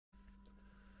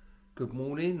Good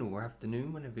morning or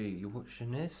afternoon whenever you're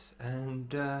watching this,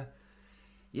 and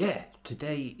yeah,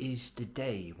 today is the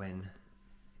day when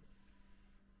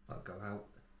I'll go out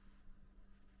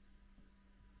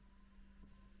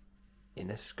in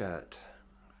a skirt.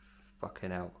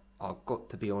 Fucking hell, I've got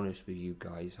to be honest with you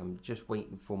guys, I'm just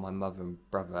waiting for my mother and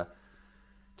brother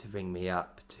to ring me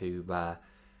up to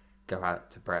go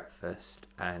out to breakfast,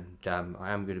 and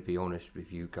I am going to be honest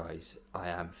with you guys, I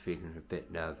am feeling a bit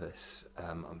nervous.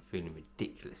 I'm feeling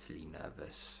ridiculously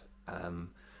nervous.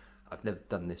 I've never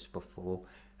done this before.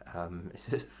 It's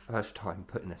the first time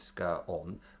putting a skirt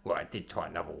on. Well, I did try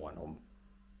another one on,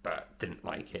 but didn't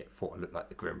like it. Thought I looked like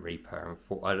the Grim Reaper, and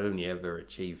thought I'd only ever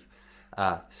achieve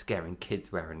scaring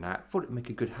kids wearing that. Thought it'd make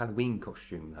a good Halloween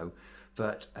costume though.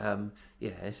 But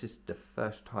yeah, this is the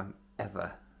first time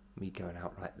ever me going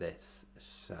out like this,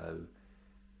 so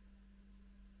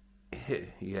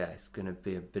yeah, it's gonna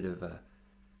be a bit of a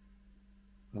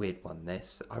weird one,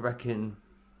 this. I reckon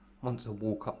once I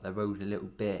walk up the road a little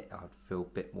bit I'd feel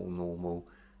a bit more normal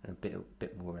and a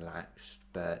bit more relaxed.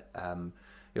 But you know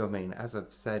what I mean, as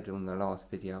I've said on the last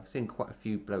video, I've seen quite a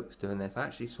few blokes doing this. I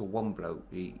actually saw one bloke,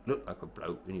 he looked like a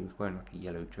bloke and he was wearing like a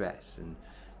yellow dress, and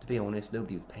to be honest,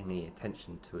 nobody was paying any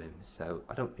attention to him, so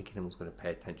I don't think anyone's going to pay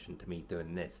attention to me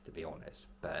doing this, to be honest.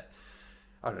 But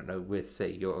I don't know, we'll see,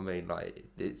 you know what I mean? Like,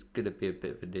 it's going to be a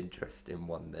bit of an interesting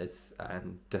one, this,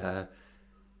 and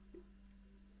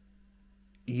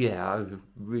yeah, I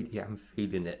really am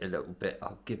feeling it a little bit,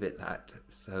 I'll give it that.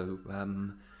 So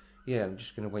yeah, I'm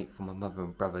just going to wait for my mother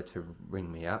and brother to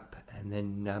ring me up, and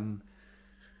then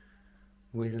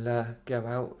we'll go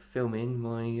out filming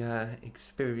my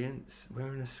experience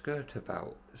wearing a skirt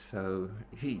about. So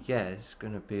yeah, it's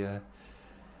gonna be a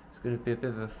bit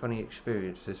of a funny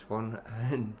experience, this one,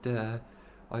 and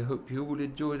I hope you all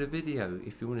enjoy the video.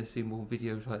 If you want to see more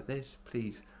videos like this,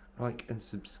 please like and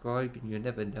subscribe, and you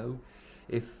never know,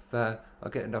 if I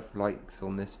get enough likes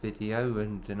on this video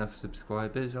and enough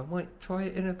subscribers, I might try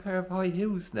it in a pair of high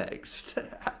heels next.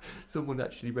 Someone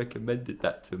actually recommended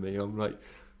that to me. I'm like,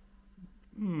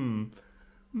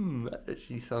 that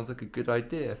actually sounds like a good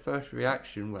idea. First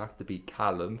reaction will have to be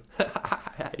Callum,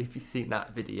 if you've seen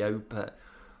that video, but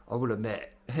I will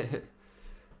admit,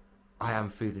 I am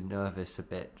feeling nervous a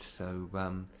bit, so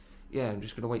yeah, I'm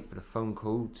just going to wait for the phone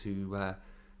call to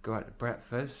go out to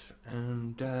breakfast,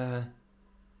 and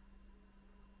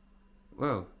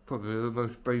well, probably the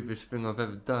most bravest thing I've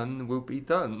ever done will be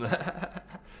done.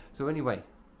 So anyway,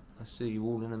 I'll see you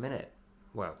all in a minute.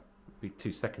 Well, be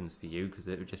 2 seconds for you, because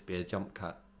it would just be a jump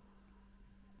cut.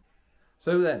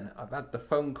 So then, I've had the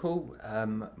phone call,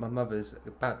 my mother's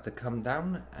about to come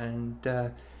down, and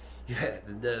yeah,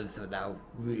 the nerves are now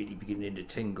really beginning to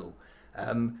tingle.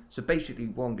 So basically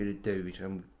what I'm going to do is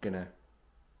I'm going to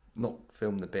not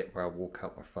film the bit where I walk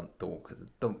out my front door, because I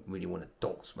don't really want to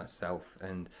dox myself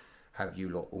and have you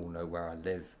lot all know where I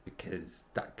live, because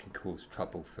that can cause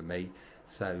trouble for me.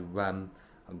 So I'm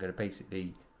going to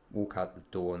basically walk out the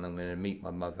door, and I'm going to meet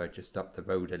my mother just up the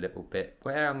road a little bit,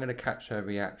 where I'm going to catch her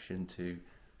reaction to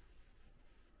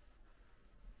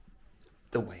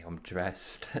the way I'm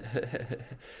dressed.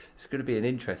 It's going to be an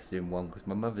interesting one, because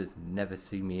my mother's never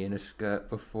seen me in a skirt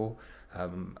before.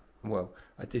 Well,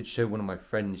 I did show one of my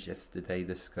friends yesterday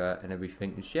the skirt and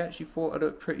everything, and she actually thought I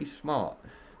looked pretty smart.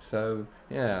 So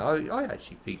yeah, I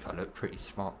actually think I look pretty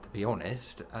smart, to be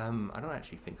honest. I don't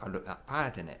actually think I look that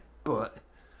bad in it, but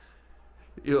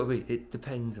you know what I mean? It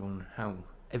depends on how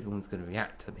everyone's going to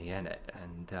react to me, innit?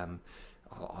 And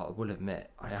I will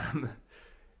admit,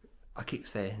 I keep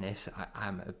saying this, I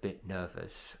am a bit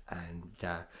nervous, and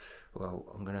well,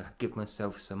 I'm going to give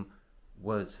myself some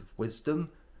words of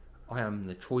wisdom. I am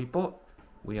the Troybot.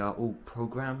 We are all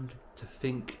programmed to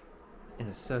think in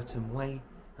a certain way,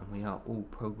 and we are all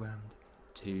programmed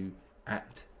to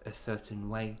act a certain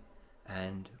way,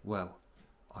 and well,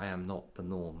 I am not the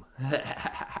norm.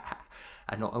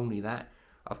 And not only that,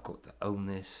 I've got to own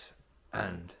this,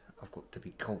 and I've got to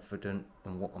be confident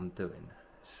in what I'm doing.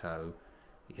 So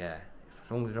yeah,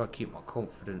 as long as I keep my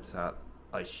confidence up,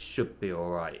 I should be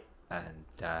alright. And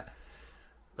but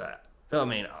you know what I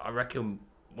mean, I reckon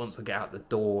once I get out the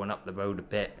door and up the road a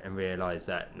bit and realise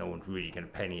that no one's really going to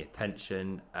pay any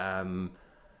attention,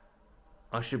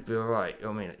 I should be alright. You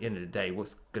know what I mean, at the end of the day,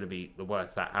 what's going to be the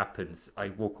worst that happens? I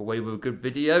walk away with a good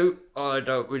video? I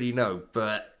don't really know,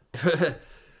 but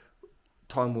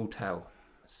time will tell.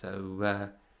 So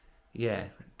yeah,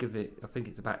 give it, I think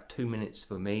it's about 2 minutes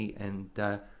for me, and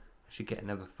I should get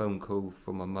another phone call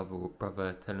from my mother or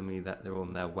brother telling me that they're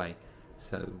on their way.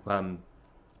 So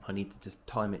I need to just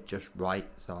time it just right,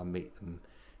 so I meet them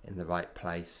in the right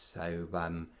place, so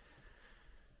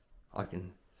I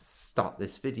can start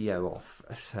this video off.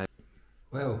 So,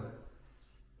 well,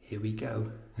 here we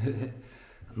go. I'm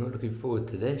not looking forward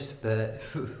to this, but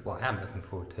well, I am looking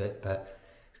forward to it, but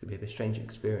it's gonna be a bit strange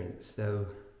experience. So,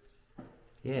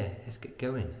 yeah, let's get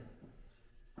going.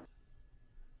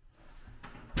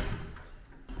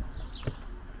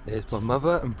 There's my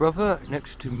mother and brother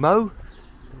next to Mo.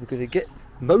 We're gonna get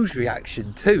Mo's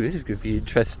reaction too. This is gonna be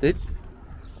interesting.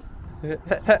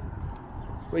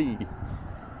 Wee.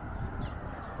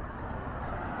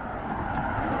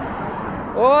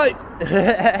 Oi!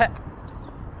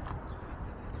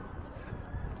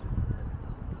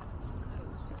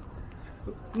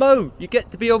 Mo, you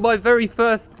get to be on my very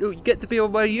first. You get to be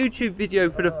on my YouTube video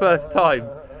for the first time.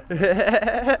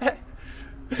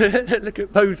 Look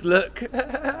at Mo's look.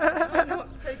 I'm not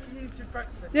taking you to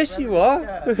breakfast. Yes, you are.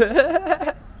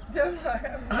 No, I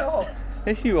am not.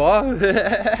 Yes, you are.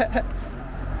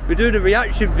 We're doing a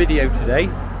reaction video today.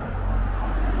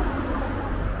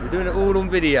 We're doing it all on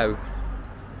video.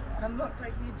 I'm not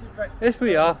taking you to breakfast. Yes,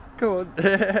 we are. Come on.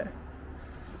 I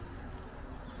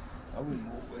wouldn't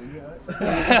walk with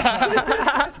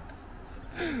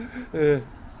you.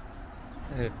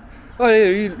 Oh,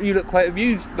 you look quite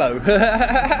amused, Mo. I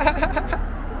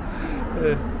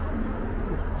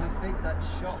think that's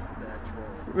shock there,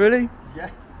 Troy. Really?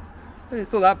 Yes.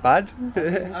 It's not that bad.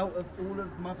 Out of all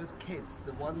of Mother's kids,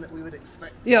 the one that we would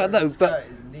expect to Yeah, I wear a know, skirt but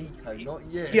is Nico, not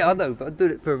you. Yeah, I know, but I'm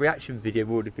doing it for a reaction video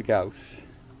more than anything else.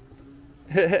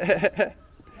 I'm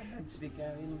meant to be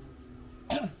going.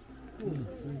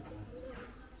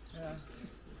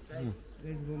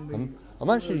 I'm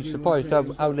actually surprised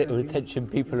how little attention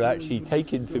people are actually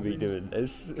taking to me doing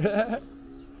this.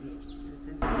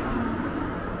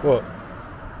 What?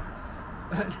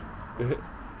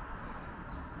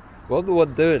 Well, I'm the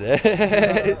one doing it.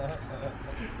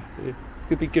 It's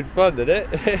gonna be good fun, isn't it?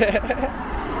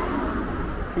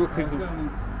 What people...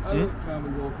 I look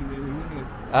family walking in here.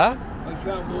 Huh? I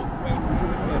can't walk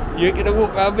around here. You ain't gonna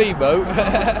walk around me, Mo?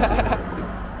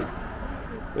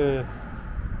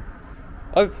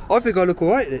 I think I look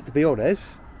alright in it, to be honest.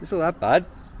 It's not that bad.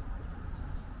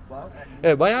 Well,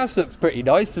 Yeah, my house looks pretty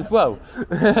nice as well. at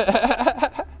least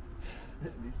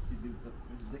he lives up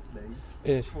to his nickname.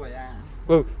 Yeah. Troy Ann.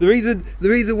 Well, the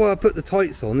reason why I put the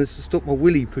tights on is to stop my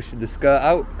willy pushing the skirt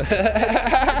out.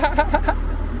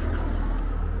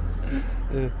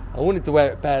 I wanted to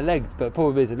wear it bare-legged, but the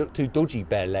problem is it looked too dodgy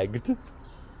bare-legged.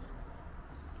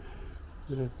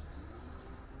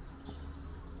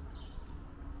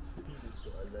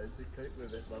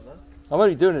 I'm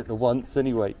only doing it the once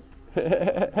anyway.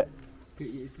 Pity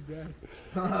it's today.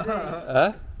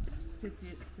 Huh? Pity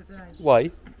it's today. Why?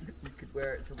 You could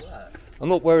wear it to work. I'm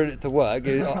not wearing it to work.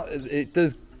 It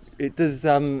does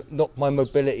knock my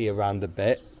mobility around a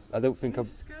bit. I don't think I'm.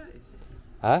 Whose skirt is it?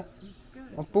 Huh? Whose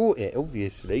skirt? I bought it,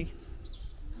 obviously.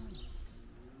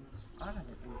 I don't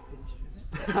think we're finished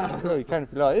with it. No, you can if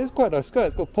you like. It's quite a nice skirt.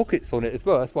 It's got pockets on it as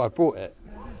well. That's why I bought it.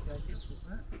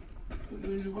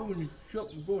 There's a woman in the shop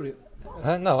and bought it.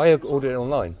 No, I ordered it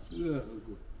online. Yeah.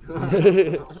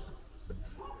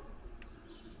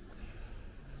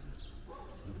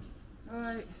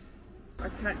 Alright. I'll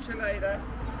catch you later.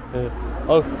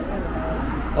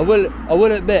 I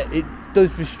will admit it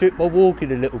does restrict my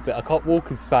walking a little bit. I can't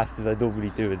walk as fast as I normally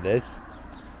do in this.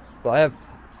 But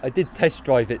I did test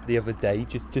drive it the other day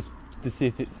just to see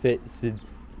if it fits, and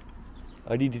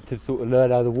I needed to sort of learn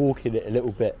how to walk in it a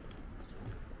little bit.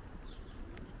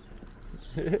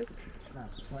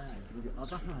 That's plan. With your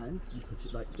other hand, you put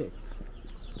it like this.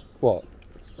 What?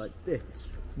 Like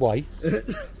this. Why?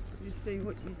 You see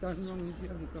what you've done wrong is you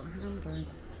haven't got a handbag.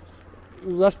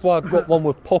 Well, that's why I've got one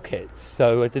with pockets,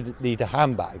 so I didn't need a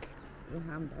handbag. The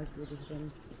handbag would have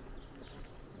been.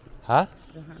 Huh?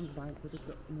 The handbag would have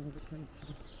got more attention.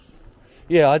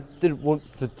 Yeah, I didn't want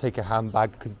to take a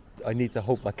handbag because I need to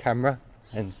hold my camera,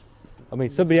 and I mean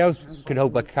somebody else can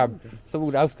hold my camera.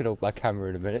 Someone else can hold my camera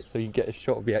in a minute, so you can get a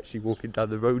shot of me actually walking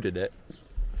down the road in it.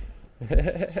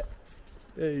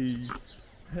 Hey.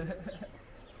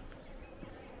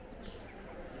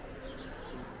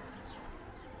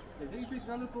 Do you think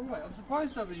I look alright? I'm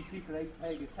surprised how many people ain't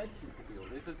paying attention, to be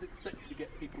honest. I was expecting to get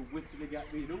people whistling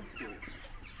at me and all sorts.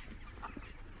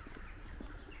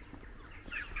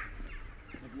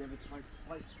 Have you ever tried to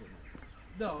fight for it?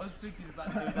 No, I was thinking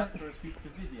about doing that for a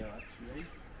future video actually.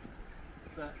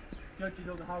 But judging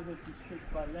on how they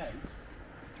restrict my legs,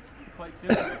 it's quite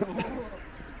difficult.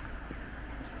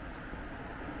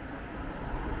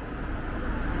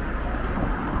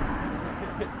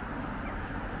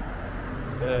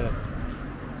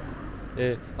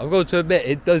 I'm going to admit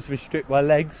it does restrict my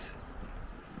legs.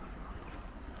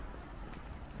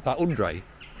 Is that Andre?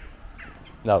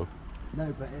 No.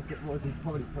 No, but if it was, he'd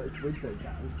probably put his window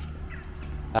down.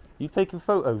 You taking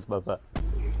photos, mother?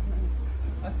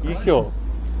 You sure?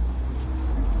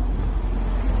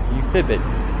 You fibbing?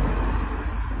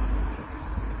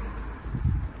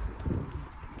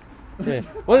 Yeah.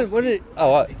 What did?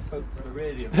 Oh, right.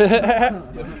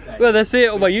 Well, they'll see it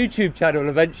on my YouTube channel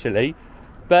eventually.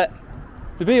 But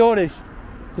to be honest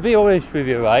with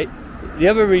you, right? The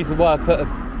other reason why I put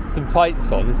some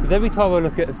tights on is because every time I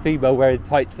look at a female wearing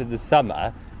tights in the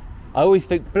summer, I always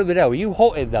think, blooming hell, are you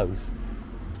hot in those?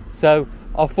 So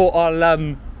I thought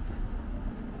I'll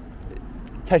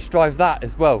test drive that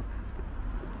as well.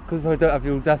 Because I don't have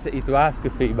the audacity to ask a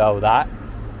female that,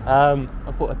 I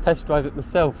thought I'd test drive it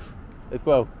myself as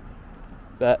well.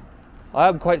 But I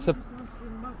am quite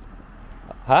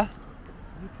Huh?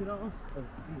 You could ask a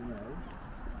female,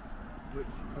 which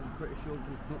I'm pretty sure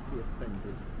would not be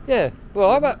offended. Yeah,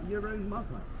 well, Your own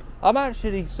mother. I'm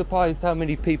actually surprised how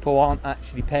many people aren't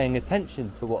actually paying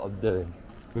attention to what I'm doing,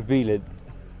 revealing.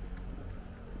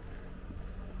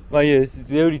 Well, yeah, this is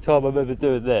the only time I'm ever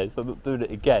doing this. I'm not doing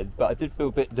it again, but I did feel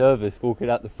a bit nervous walking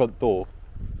out the front door.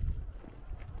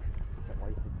 Is that why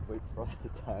you had to wait for us to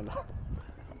turn up?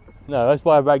 No, that's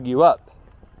why I rang you up,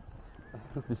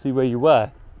 to see where you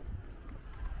were.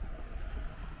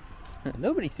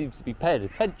 Nobody seems to be paying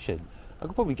attention. I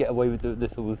could probably get away with doing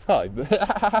this all the time.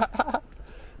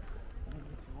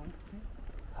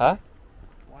 Huh?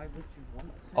 Why would you want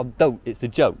to? I don't, it's a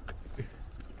joke. I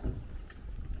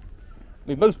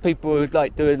mean, most people are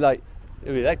like doing like, I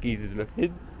mean, that geezer's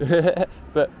looking.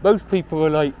 But most people are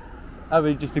like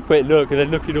having just a quick look and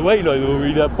then looking away like they're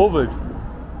really that bothered. Yeah,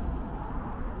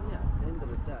 at the end of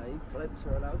the day, blokes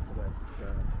are allowed to wear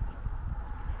skirts.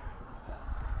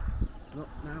 Not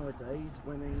nowadays,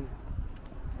 women,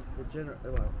 the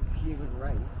human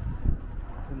race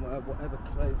can wear whatever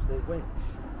clothes they wish.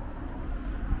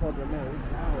 Problem is,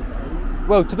 nowadays,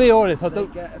 Well, to be honest, I they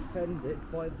don't. get offended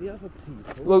by the other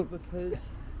people Well- because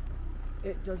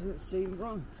it doesn't seem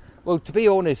right. Well, to be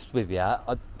honest with you,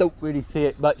 I don't really see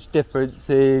it much difference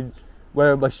in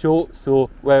wearing my shorts or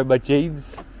wearing my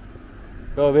jeans. You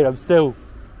know what I mean? I'm still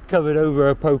coming over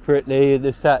appropriately and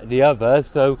this, that, and the other.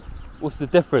 So, what's the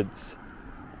difference?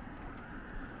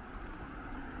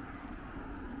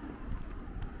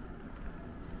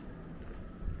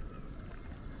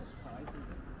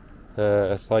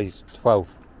 Size 12.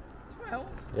 12?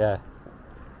 Yeah.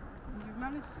 You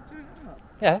managed to do it up?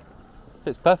 Yeah.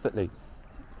 Fits perfectly.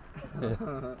 Yeah.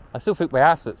 I still think my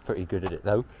ass looks pretty good at it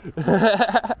though.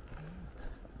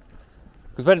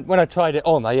 Because when I tried it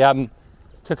on, I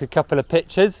took a couple of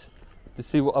pictures to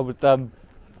see what I would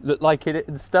look like in it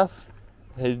and stuff.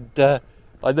 And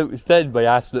I noticed then my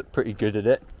ass looked pretty good at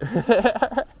it.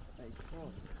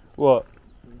 What?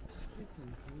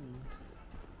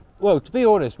 Well, to be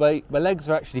honest, my legs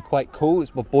are actually quite cool.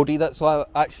 It's my body that's why I'm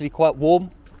actually quite warm.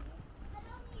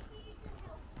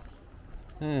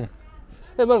 Yeah.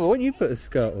 Hey, Mother, when you put a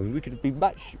skirt on, we could be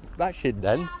matching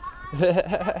then. I'm gonna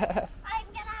have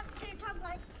to talk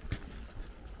like,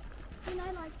 you know,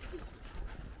 like,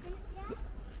 yeah.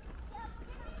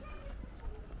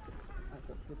 I've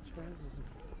got good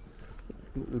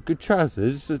trousers. Good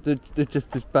trousers? They're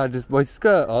just as bad as my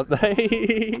skirt, aren't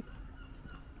they?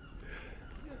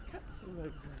 Cats all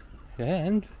over there.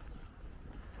 And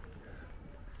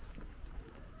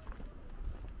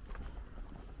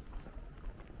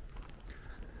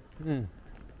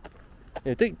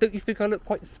yeah, don't you think I look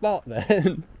quite smart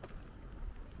then?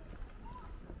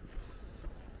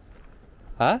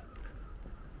 Huh?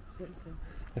 Say so.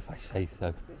 If I say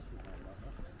so.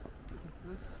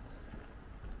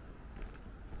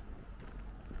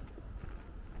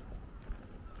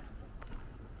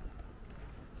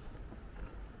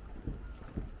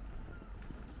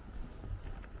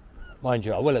 Mind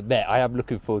you, I will admit, I am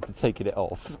looking forward to taking it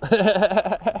off.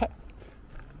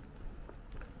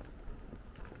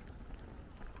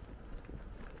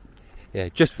 Yeah,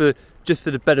 just for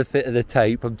the benefit of the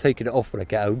tape, I'm taking it off when I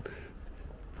get home.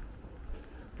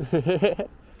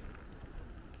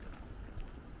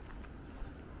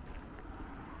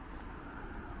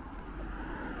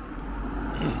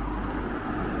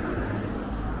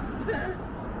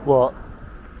 What?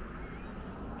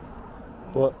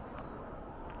 What?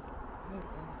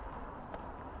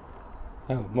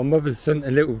 Oh, my mother sent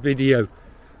a little video.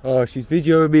 Oh, she's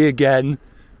videoing me again.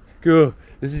 Cool.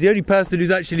 This is the only person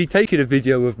who's actually taken a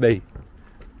video of me.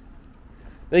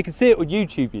 They can see it on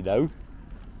YouTube, you know.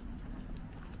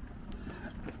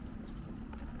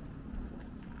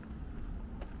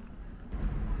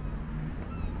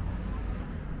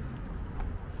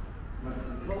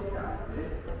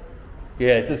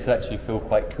 Yeah, it does actually feel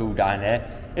quite cool down there.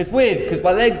 It's weird because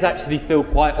my legs actually feel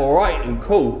quite alright and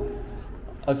cool.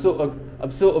 I'm sort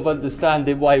of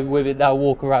understanding why women now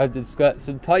walk around in skirts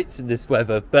and tights in this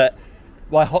weather, but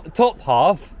my top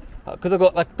half, because I've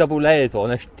got like double layers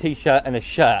on, a t-shirt and a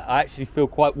shirt, I actually feel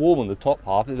quite warm on the top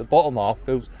half, and the bottom half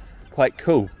feels quite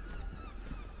cool.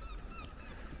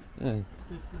 Yeah.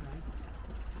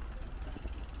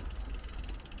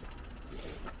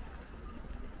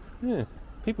 Yeah,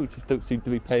 people just don't seem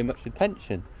to be paying much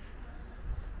attention.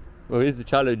 Well, here's the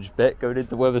challenge bit, going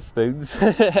into Wetherspoons.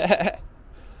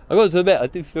 I've got to admit, I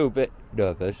do feel a bit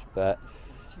nervous, but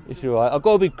it's alright. I've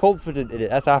got to be confident in it,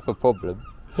 that's half a problem.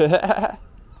 Problem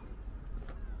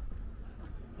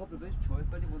is, Troy,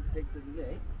 if anyone takes a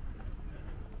lick.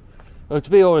 Well, to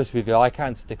be honest with you, I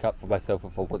can stick up for myself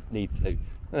if I need to.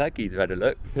 Well, that geezer had a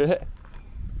look.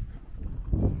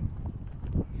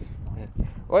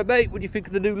 Right, mate, what do you think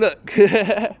of the new look?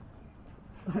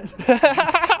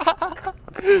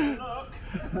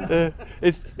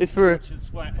 It's for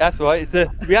that's right. It's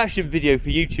a reaction video for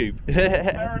YouTube.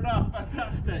 Fair enough,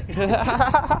 fantastic.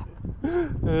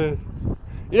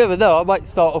 You never know. I might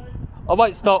start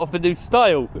off a new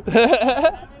style.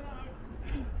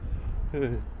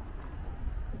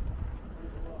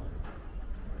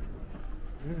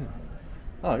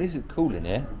 Oh, this is cool in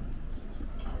here.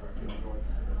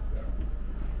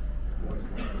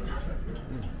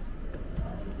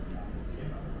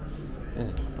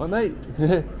 Hi mate,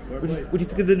 what do you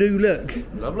think of the new look?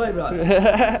 Lovely,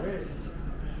 right?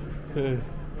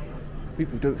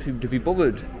 People don't seem to be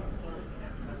bothered.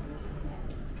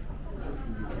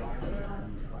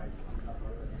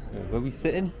 Where are we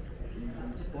sitting?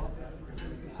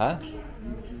 Huh?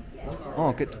 Oh,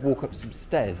 I get to walk up some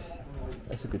stairs.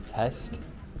 That's a good test.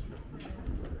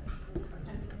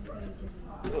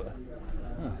 Oh,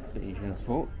 is it easier than I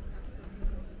thought?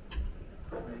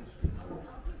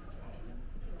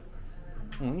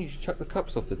 Oh, you should chuck the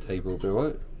cups off the table, be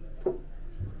alright.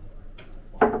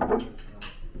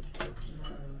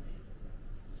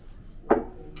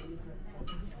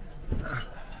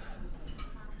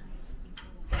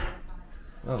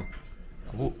 Well,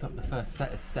 I walked up the first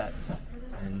set of steps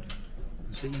and it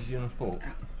was easier than I thought.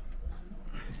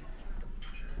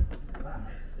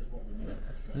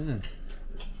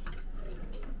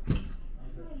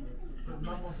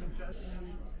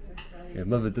 Yeah,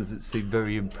 Mother doesn't seem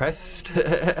very impressed. She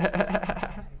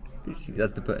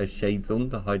had to put her shades on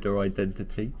to hide her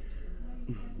identity.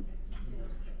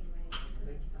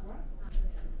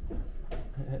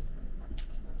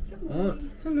 Oh,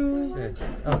 hello. Yeah.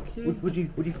 Oh, what do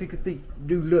you think of the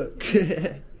new look?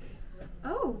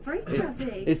 Oh, very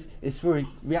jazzy. It's for a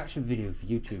reaction video for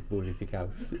YouTube more than anything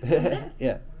else. Is it?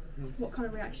 Yeah. What kind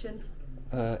of reaction?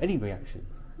 Any reaction.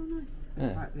 Oh, nice. Yeah.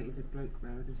 The fact that he's a bloke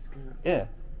wearing a skirt. Yeah.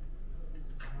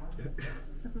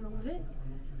 There's nothing wrong with it.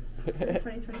 In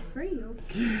 2023, you're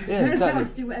Yeah, allowed exactly.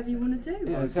 to do whatever you want to do.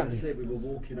 Yeah, I was going to exactly. say, we were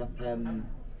walking up,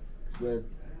 we're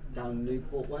down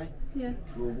Newport Way. Yeah.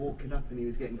 We were walking up and he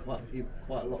was getting quite a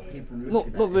lot of people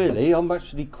looking Not at him. really. I'm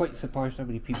actually quite surprised how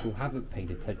many people haven't paid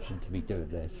attention to me doing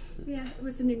this. Yeah, it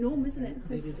was the new norm, isn't it?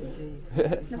 It It's is indeed.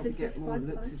 nothing to be Get more surprised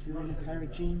looks by. if you're in a pair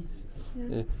of jeans. Yeah.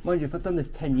 Yeah. Mind you, if I'd done this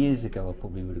 10 years ago, I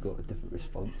probably would have got a different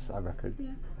response, I reckon.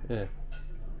 Yeah. Yeah.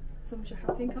 As long as you're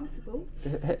happy and comfortable.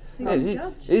 Yeah, not it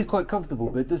judge. is quite comfortable,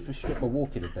 but it does restrict my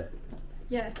walking a bit.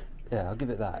 Yeah. Yeah, I'll give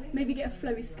it that. Maybe get a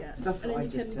flowy skirt. That's and what then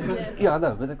I you just can. said. Yeah. Yeah, I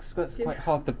know, but the skirt's quite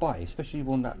hard to buy, especially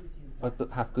one that I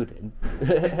look half good in.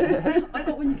 I've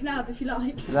got one you can have if you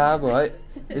like. Nah, I'm alright.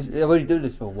 I'm only doing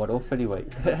this for one off anyway.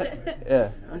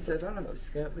 Yeah. I said, I'll have a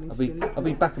skirt when he's I'll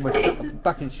be back in my I'll be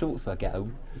back in shorts when I get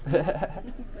home.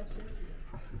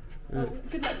 Well,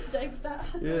 good luck today with that.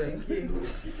 Yeah. It's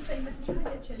the same message from the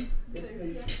kitchen.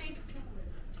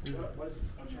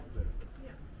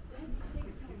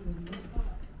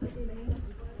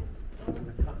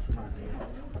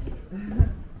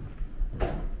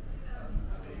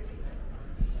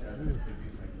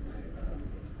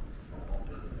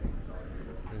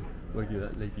 Well, yeah,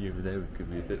 that lady over there was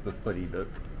giving me a bit of a funny look.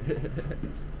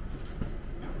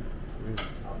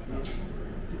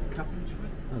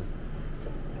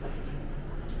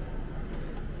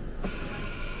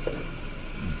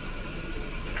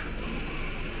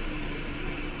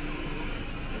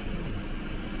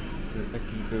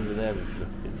 Becky's over there was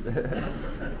looking.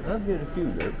 I'm getting a few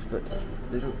looks, but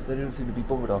they don't seem to be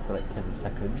bothered after like 10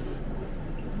 seconds.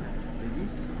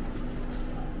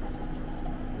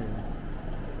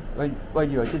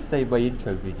 Mind you, I did say in my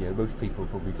intro video, most people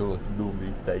probably call us normal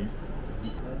these days.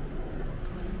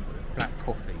 Black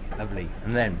coffee. Lovely.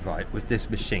 And then, right, with this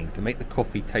machine, to make the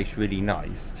coffee taste really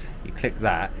nice, you click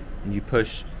that and you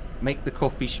push make the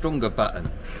coffee stronger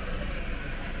button.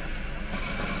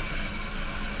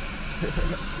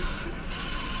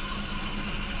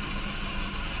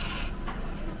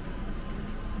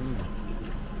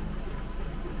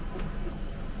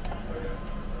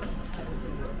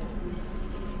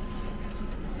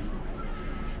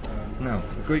 Now,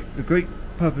 the great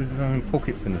purpose of having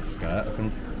pockets in the skirt, I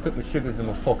can put my sugars in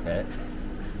my pocket,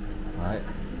 right,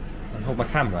 and hold my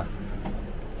camera.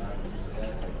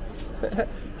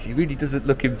 She really doesn't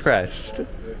look impressed.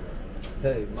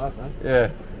 Hey, mother.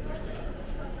 Yeah.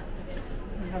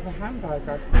 I have a handbag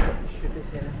I can put the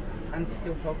sugars in and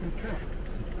still hold my cup.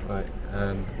 Right,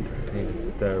 need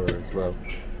a stirrer as well.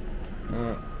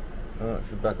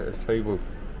 She's back at the table.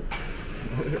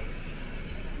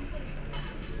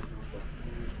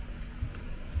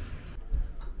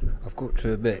 I've got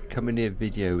to admit, coming here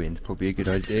videoing is probably a good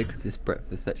idea because this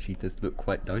breakfast actually does look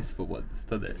quite nice for once,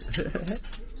 doesn't it?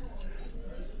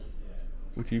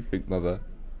 What do you think, Mother?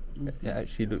 It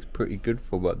actually looks pretty good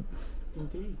for once.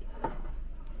 Indeed.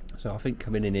 So I think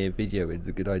coming in here videoing is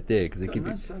a good idea because they give a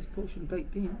you. nice sized portion of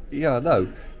baked beans. Yeah, I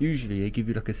know. Usually they give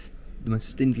you like the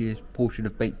most stingiest portion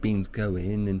of baked beans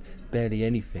going and barely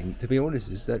anything. To be honest,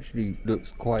 this actually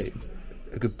looks quite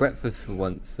a good breakfast for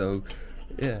once. So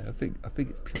yeah, I think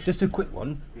it's just a quick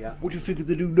one. Yeah. What do you think of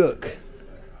the new look?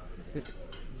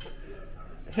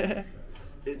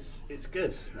 It's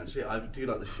good actually. I do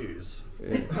like the shoes.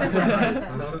 Yeah.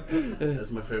 That's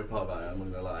my favourite part about it. I'm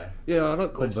not gonna lie. Yeah, I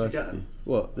like Where did you Converse. get them?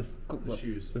 What? The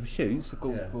shoes. The shoes? I've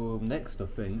got Yeah. for Next, I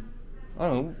think. I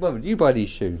don't know. Well, do you buy these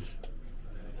shoes?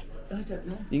 I don't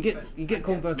know. You get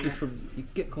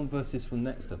Converses from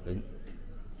Next, I think.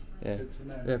 Yeah. Good to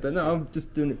know. Yeah, but no, I'm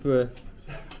just doing it for a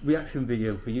reaction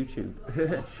video for YouTube.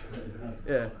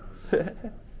 Yeah.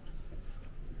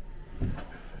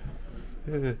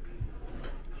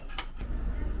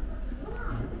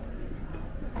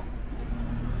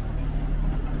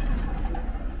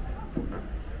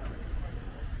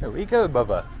 Where are you going,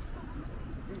 Mother?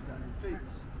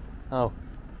 Oh.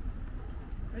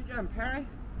 Where you going, Perry?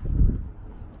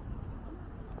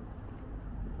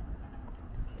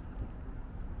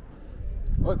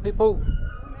 Right, people,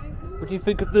 what do you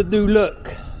think of the new look?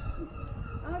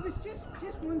 I was just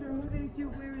wondering whether you're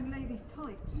wearing ladies'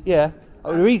 tights. Yeah,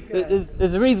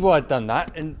 there's a reason why I've done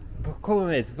that, and the problem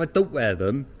is if I don't wear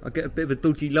them, I get a bit of a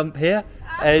dodgy lump here,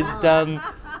 and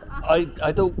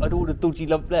I don't want a dodgy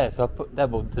lump there, so I put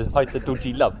them on to hide the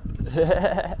dodgy lump.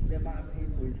 The amount of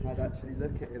people he's had actually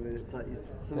look at him, and it's like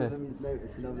some of them he's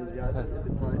noticed, and others he hasn't.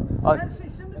 It's like Actually,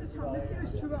 some of the time, if you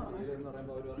was to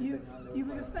ask, you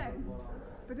would offend.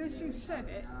 But as you've said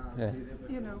it, Yeah.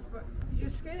 you know, but you're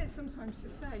scared sometimes to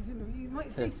say, you know, you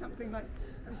might say something like,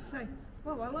 say,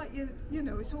 well, I like you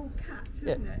know, it's all cats,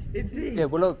 isn't it? Indeed. Yeah,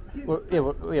 well,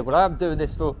 I'm doing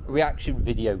this for a reaction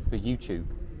video for YouTube,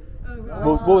 Oh,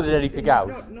 right. more than anything He's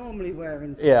else. not normally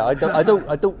wearing. Yeah, I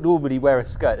don't normally wear a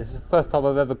skirt. This is the first time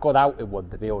I've ever gone out in one,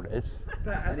 to be honest.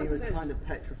 But as and he I was said, kind of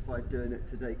petrified doing it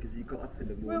today because he got up in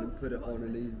the morning, Well, put it on,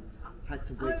 and he had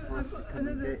to wait for us I've to got come and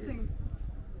another get him. thing.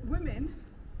 Women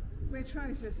wear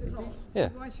trousers a lot. Yeah.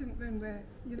 So why shouldn't men wear,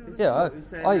 you know? Yeah, what we were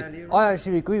saying earlier I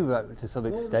actually agree with that to some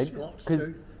extent Scots because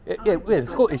do. the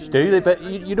Scottish do, but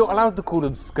you're not allowed to call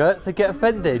them skirts. They get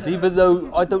offended, even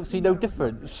though I don't see no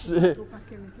difference. Go back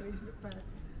in until you look bad.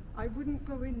 I wouldn't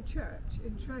go in church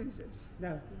in trousers.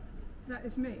 no. That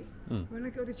is me. When I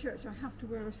go to church, I have to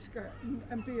wear a skirt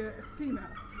and be a female.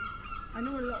 I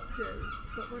know a lot do,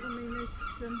 but what I mean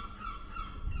is,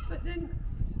 but then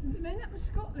the men up in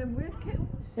Scotland wear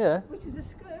kilts, Yeah. which is a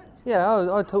skirt.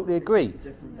 Yeah, I totally agree.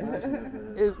 Different version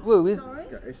of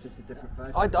Sorry? it's just a different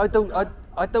version.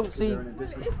 I don't see. They're in a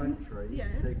different isn't. country. Yeah.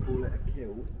 They call it a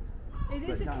kilt. It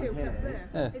is But a down kilt here, up there.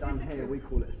 Yeah. It down is a here kilt. we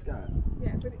call it a skirt.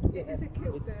 Yeah, but it is a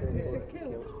kilt there. It's a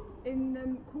kilt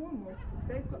in Cornwall.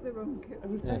 They've got their own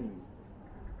kilt. Yeah.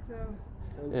 So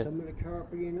Yeah. Some of the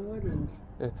Caribbean islands.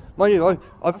 Mind you,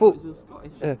 I thought. It was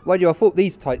Scottish. Mind you, I thought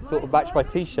these tights sort of matched my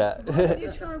t-shirt. why don't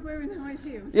you try wearing high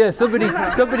heels? Yeah,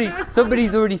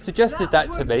 somebody's already suggested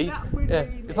that to me. That would Yeah,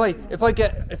 really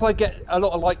if I get a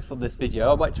lot of likes on this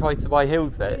video, I might try to buy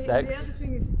heels there The next. other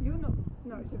thing is, you're not.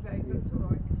 No, it's a vague. That's all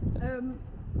right.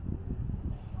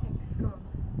 It's gone.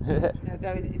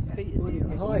 No, his feet are too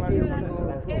big. High He heels won't are look a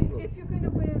like that. problem. If you're going to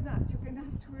wear that, you're going to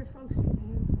have to wear falsies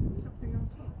and something on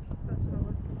top. That's what I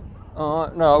was going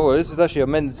to say. No, well, this is actually a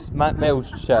male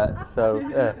shirt, so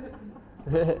yeah.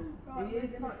 He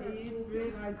is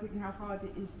realising how hard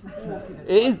it is to walk in a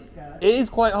It is. tight skirt. It is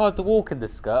quite hard to walk in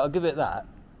this skirt. I'll give it that.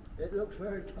 It looks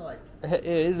very tight. It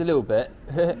is a little bit.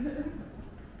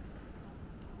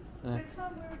 Next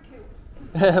time wear a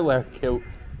kilt. Wear a kilt.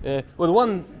 Well, the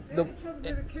one. The only trouble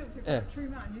with a kilt if yeah. you're a true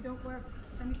man, you don't wear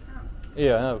any pants.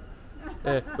 Yeah, I know.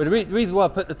 But the reason why I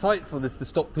put the tights on is to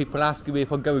stop people asking me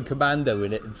if I'm going commando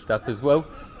in it and stuff as well.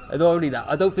 And not only that,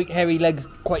 I don't think hairy legs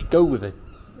quite go with a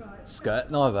skirt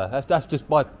neither. That's just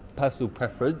my personal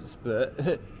preference,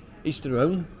 but each their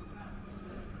own.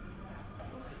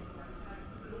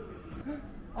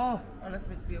 Oh, that's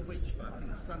meant to be a witch. I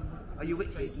think the sun. Are you a witch?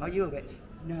 Are you a witch?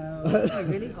 No. Oh,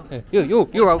 really?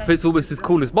 Your outfit's almost as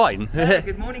cool as mine.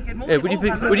 Good morning. Good morning.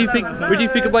 What do you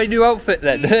think of my new outfit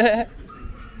then?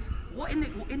 What in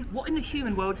the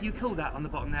human world do you call that on the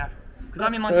bottom there? Because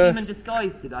I'm in my human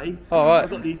disguise today. Oh, right. I've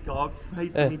got these garbs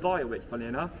made for me by a witch, funny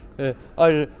enough. I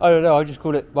don't know. I just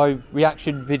call it my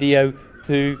reaction video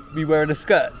to me wearing a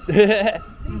skirt. Behave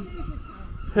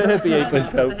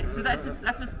myself. So that's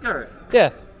a skirt. Yeah.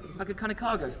 Like a kind of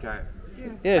cargo skirt.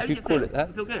 Yeah, How if you does call feel? it that.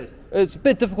 Does it feel good? It's a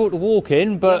bit difficult to walk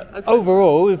in, but Yeah, okay.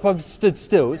 overall, if I'm stood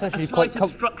still, it's actually A quite slight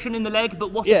comfy. obstruction in the leg,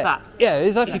 but what is Yeah, that? yeah,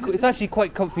 it's actually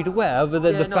quite comfy to wear. Other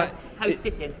than Yeah, the nice. fact, How's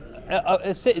sitting?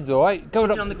 sitting's all right. Going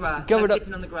Sitting up on the grass. going How's up.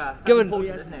 sitting on the grass. That's going-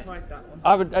 important, isn't it?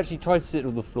 I haven't actually tried to sit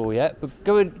on the floor yet, but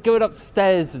going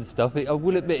upstairs and stuff, I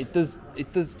will admit it does.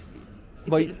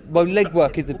 My leg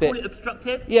work is a We'll call bit. it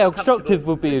obstructive. Yeah, or obstructive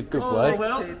comfortable. would be a good Oh, word.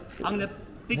 well, I'm going to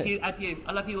bid you adieu.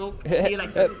 I love you all. See you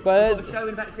later. I've Bye. got a show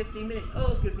in about 15 minutes.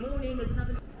 Oh, good morning. There's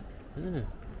nothing.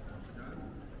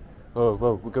 Oh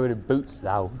well, we're going in boots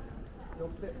now.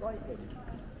 You'll fit right in.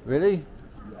 Really?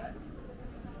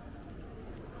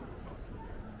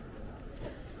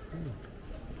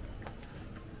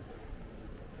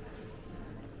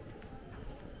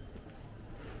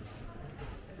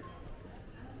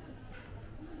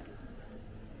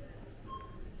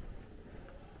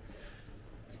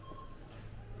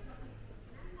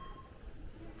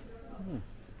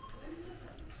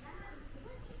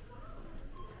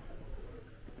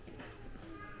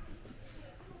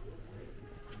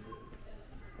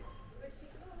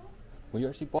 Will you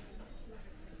actually buy?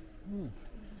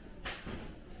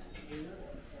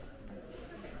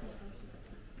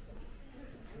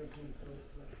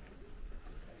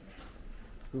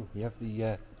 Ooh, you have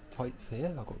the tights here.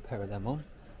 I've got a pair of them on.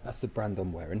 That's the brand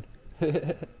I'm wearing.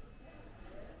 Yeah,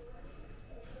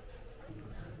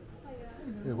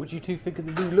 what do you two think of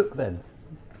the new look then?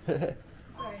 Very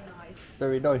nice.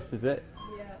 Very nice, is it?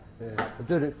 Yeah. I'm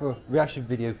doing it for a reaction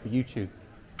video for YouTube.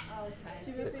 Oh, okay.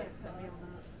 Do you really put me on that?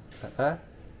 Huh?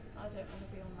 I don't want to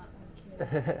be on that,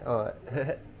 thank you. Alright.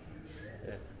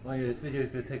 Yeah. This video is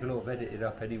going to take a lot of editing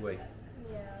up anyway.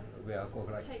 Yeah. Yeah, I've got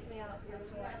to, like, Take me out if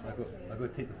that's alright. I've got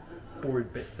to take the boring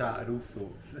bits out and all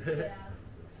sorts. Yeah.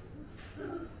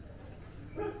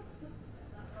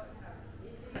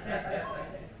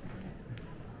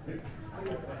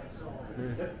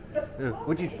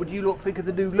 What do you lot think of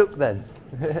the new look then?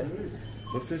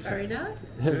 Very nice.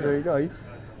 Very nice.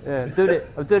 Yeah, I'm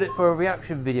doing it for a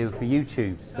reaction video for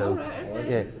YouTube. So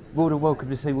yeah, more than welcome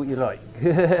to say what you like.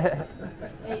 Whatever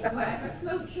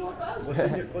floats your boat.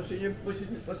 What's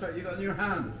that you got in your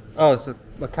hand? Oh, it's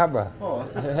my camera. Oh.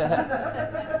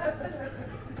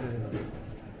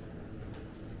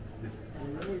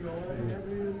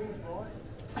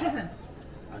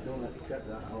 I don't have to cut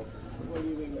that out. What do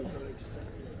you mean?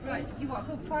 Right, you want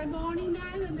to go by morning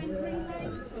now and then green light?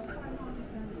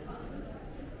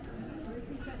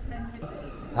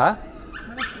 Huh?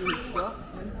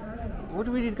 What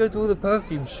do we need to go to all the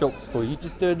perfume shops for? You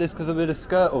just doing this because I'm in a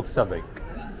skirt or something?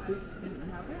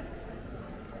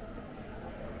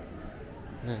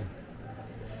 Yeah.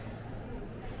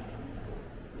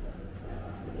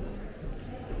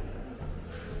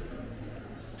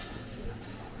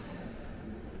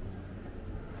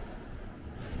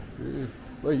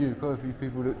 Well, quite a few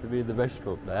people looked at me in the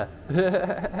restaurant there.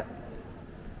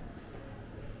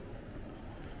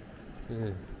 Yeah.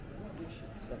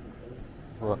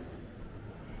 What?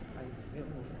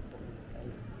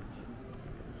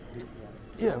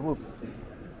 Yeah, well.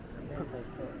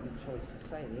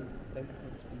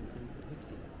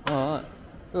 Alright.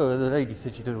 Well, the lady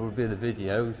said she didn't want to be in the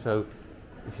video, so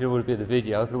if you don't want to be in the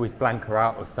video, I can always blank her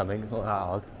out or something. It's not that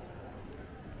hard.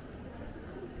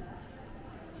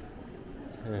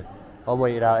 Yeah. I'll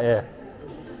wait it out here.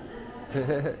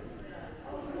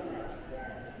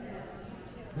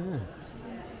 Yeah.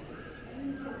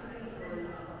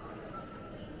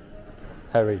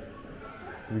 Harry,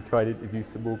 should we try and interview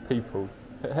some more people?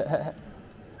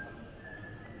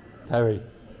 Harry,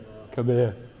 come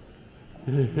here.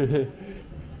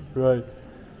 Right.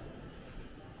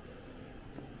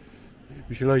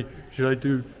 Should I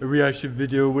do a reaction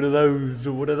video of one of those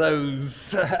or one of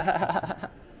those?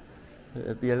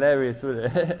 It'd be hilarious,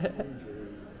 wouldn't it?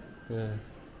 Yeah.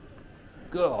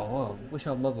 God, well, wish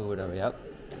our mother would hurry up.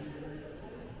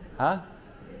 Huh?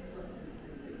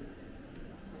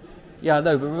 Yeah, I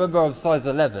know, but remember I'm size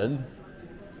 11.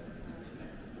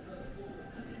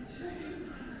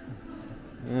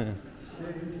 Yeah.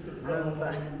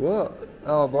 What?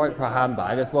 Oh, I'm right for a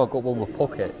handbag. That's why I've got one with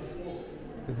pockets.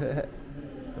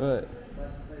 Right.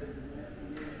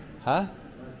 Huh?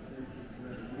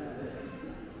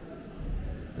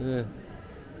 Yeah.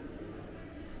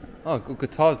 Oh, good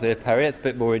guitars here, Perry. That's a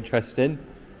bit more interesting.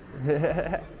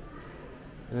 Yeah.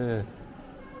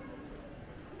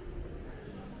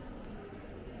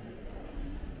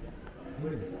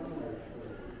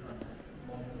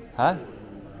 Huh?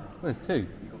 Well, there's two.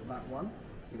 You got that one,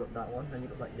 you got that one, and you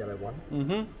got that yellow one.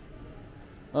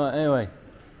 Mm-hmm. Alright, anyway.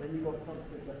 Then you got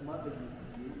something that might be.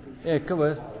 Yeah, come on,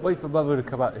 let's wait for Mother to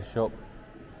come out of the shop.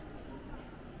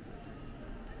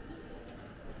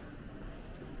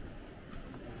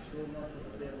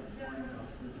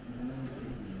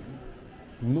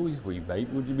 Noise we make?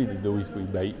 What do you mean the noise we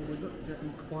make? We looked at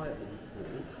them quietly.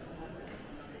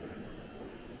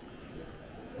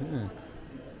 Yeah.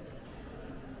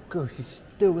 Gosh, she's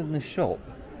still in the shop.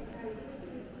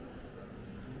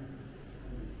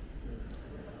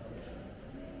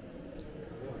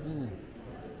 Yeah.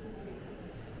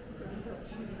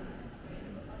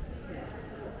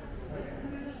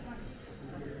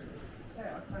 So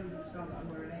I found the scarf that I'm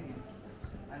wearing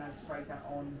and I sprayed that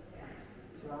on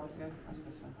 2 hours ago. That's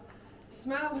my son.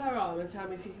 Smell her arm and tell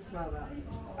me if you can smell that.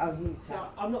 Oh, he's So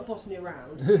I'm not bossing you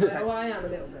around. Well, I am a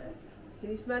little bit.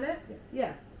 Can you smell it?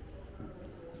 Yeah.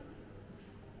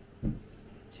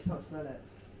 She can't smell it.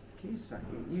 Can you smell it?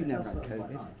 You never had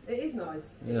COVID. It is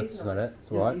nice. Yeah, It is smell nice. it.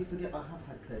 It's alright. You forget I have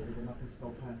had COVID and I can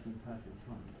smell perfume perfect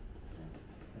fine.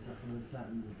 Except for the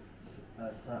certain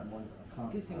ones that I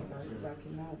can't Good thing smell. about it is I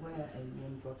can now wear a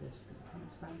warm bodice because I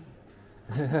can't stand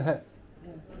it.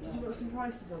 Did you want some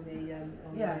prices on the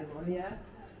Yeah. new one? Yeah.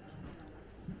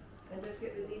 And don't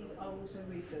forget that these are also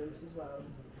refills as well.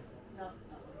 No.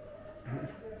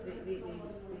 These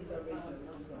are refills as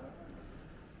well.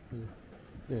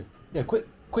 Yeah. Yeah,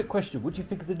 quick question. What do you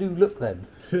think of the new look then?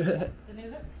 The new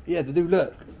look? Yeah, the new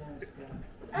look.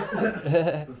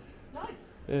 Nice.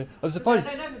 Yeah. I'm surprised. I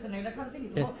don't know if it's a new look. I've seen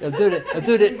it Yeah, before.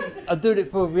 I'm doing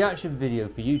it for a reaction video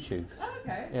for YouTube. Oh, okay.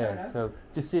 fair Yeah, enough. so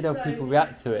just seeing how So, people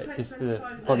react to it, just for the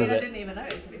fun I of it. didn't even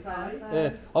notice to be fair. So. Yeah,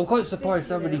 I'm quite surprised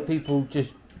how many people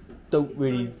just don't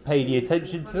really pay any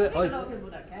attention to it. I think a lot of people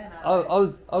don't care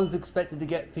now. I was expecting to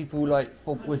get people like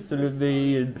Fob whistling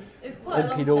me and It's quite a long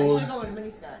Linking stage. on. If I got a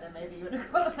miniskirt, then maybe you would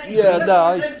have got like yeah,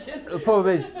 no. attention. The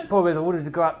problem is I wanted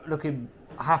to go out looking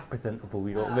half presentable.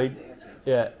 You know what I mean?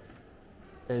 Yeah.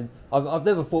 And I've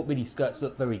never thought mini skirts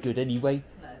look very good anyway.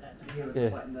 No, don't. He was Yeah.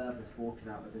 quite nervous walking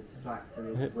out with his flax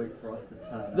and he would wait for us to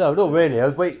turn. No, not really. I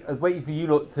was waiting for you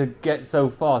lot to get so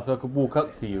far so I could walk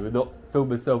up to you and not film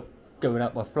myself going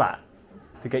out my flat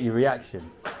to get your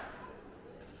reaction.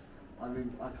 I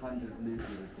mean, I kind of knew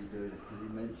he would be doing it because he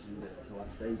mentioned it to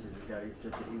us ages ago. He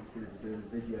said that he was going to be doing a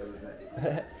video of it.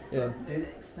 Yeah. Didn't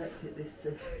expect it this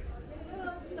soon.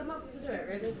 Well, it's a month to do it,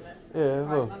 really, isn't it? Yeah,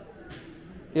 well. Right,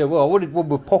 Yeah, well, I wanted one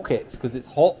with pockets because it's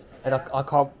hot and I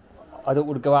don't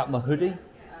want to go out in my hoodie.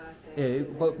 Yeah,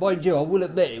 but mind you, I will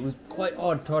admit it was quite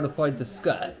hard trying to find the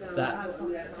skirt that.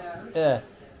 Yeah.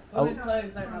 all his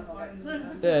clothes don't have pockets.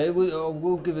 Yeah, it was, I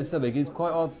will give it something. It's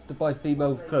quite hard to buy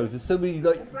female clothes. There's so many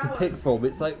like to pick from.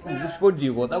 It's like, oh, which one do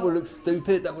you want? That one looks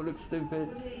stupid. That one looks stupid.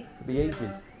 To be ages.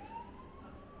 I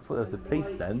thought there was a police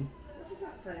then. What does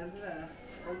that say under there?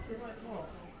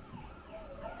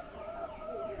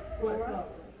 Flora?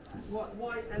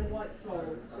 White and white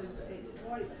floral. So it's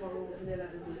white floral, vanilla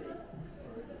and lily.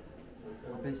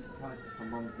 I'd be surprised if my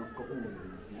mum's not got all of these.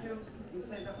 You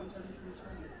say that one's only from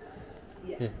China.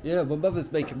 Yeah. Yeah, my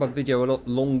mother's making my video a lot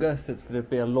longer, so it's going to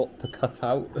be a lot to cut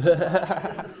out. It's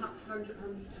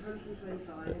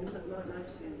 125 and like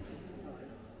 65.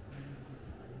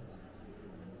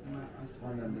 I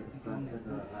remember the first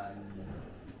ever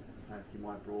perfume I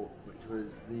brought, which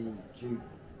was the Dupe.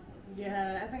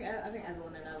 Yeah, I think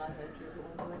everyone in their lives are true at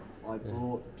one point. I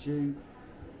bought Dupe,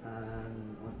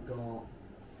 and I've got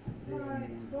the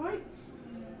Right.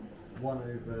 one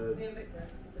over. The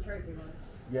Invictus, the trophy one.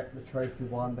 Yep, the trophy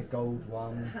one, the gold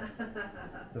one,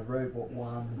 the robot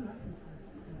one.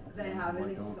 They have, Oh and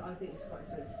my it's, God. I think it's quite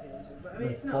expensive. But I mean,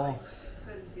 The it's nice. Boss.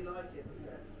 Depends if you like it, doesn't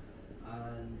it?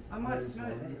 And I might those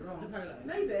smell it ones. later on. The polo.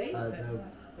 Maybe.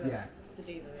 Yeah. The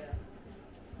diesel, yeah.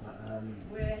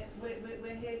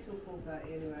 We're here till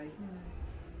 4:30 anyway.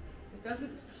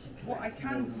 doesn't. What I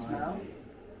can smell.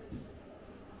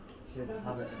 She has a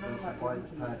habit of when she buys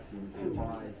perfume, she'll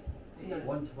buy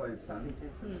one to wear sun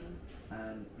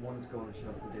and one to go on a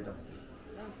shelf for dear dusty.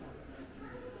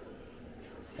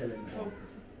 Still in there.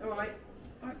 Alright.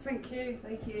 Alright, thank you.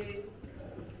 Thank you.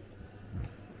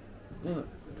 What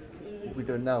are we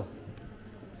doing now?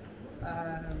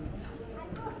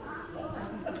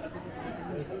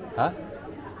 Huh?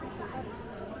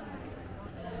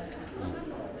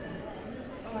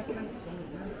 Oh, I can smell it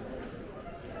now.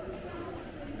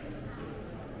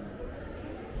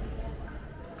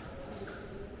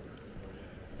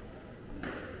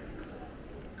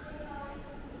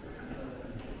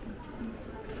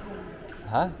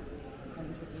 Huh?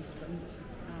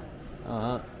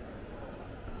 Alright.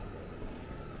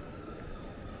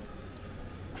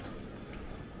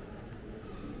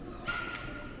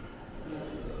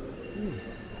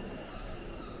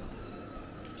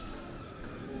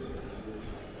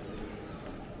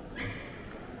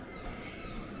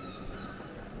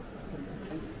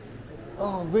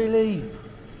 Oh, really?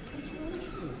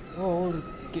 Oh, I want to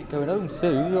get going home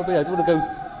soon. I mean, I don't want to go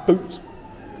boots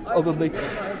over me.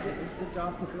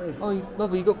 Oh,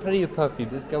 Mother, you got plenty of perfume.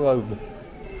 Let's go home.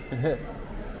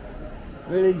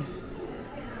 Really?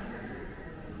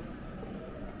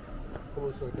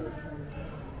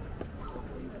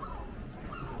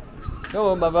 Come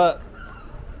on, Mother.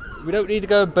 We don't need to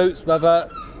go in boots, Mother.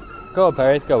 Go on,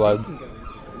 Paris, go home.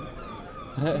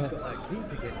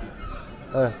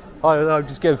 I'm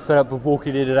just getting fed up with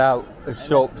walking in and out of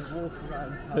shops.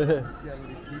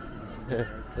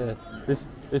 This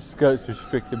skirt's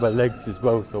restricting my legs as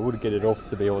well, so I wouldn't get it off,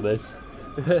 to be honest.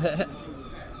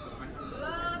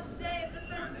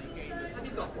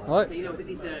 What? So you know what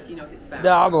it's about.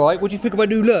 No, I'm alright. What do you think of my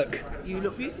new look? You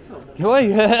look beautiful. Do I?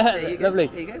 There you go. Lovely.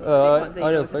 There you go.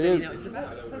 I know, for you. It's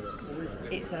about.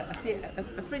 It's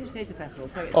a fringe theatre festival.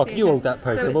 So it's Oh, can you hold that,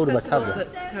 Perry? I'm holding my camera.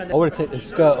 I want to take the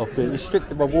skirt off, but it's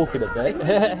restricting my walking a bit.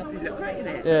 You look great in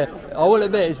it. Yeah, I will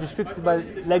admit it's restricted my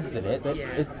legs in it, but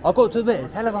I've got to admit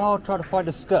it's hell of a hard trying to find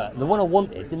a skirt. The one I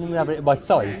wanted didn't even have it in my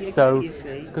size, so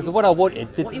because the one I wanted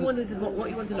didn't. What you want is what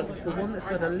you want to look is the one that's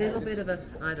got a little bit of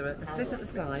either a slit at the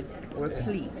side or a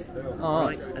pleat,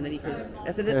 right? And then you can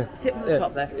that's a little tip from the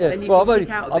top there. Yeah. Then you Well,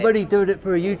 can I'm only doing it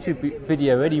for a YouTube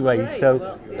video anyway, Great, so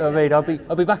well, I mean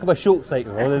I'll be back in my shorts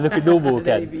later on and looking normal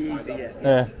again.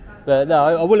 Yeah. But no,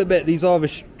 I will admit these are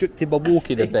restricting my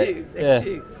walking a bit. They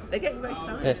do. They're getting very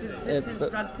stylish since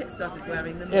Brad Pitt started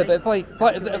wearing them. Yeah, but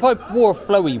if I wore a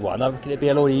flowy one, I reckon it'd be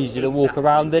a lot easier to walk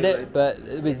around in it. But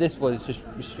with this one, it's just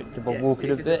restricted my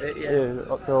walking a bit.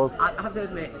 So I have to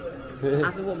admit,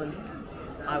 as a woman,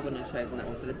 I wouldn't have chosen that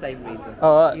one for the same reason.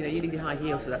 Alright. You know, you need high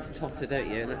heels for that to totter, don't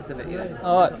you? And that's a bit,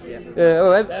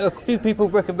 Alright. A few people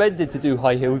recommended to do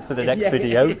high heels for the next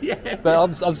video, but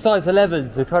I'm size 11,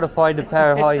 so trying to find a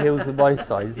pair of high heels in my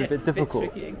size is a bit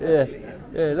difficult.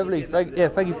 Yeah, lovely. Thank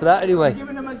you for that. Anyway.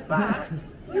 Giving them us back.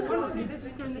 You can't. They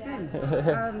just go in the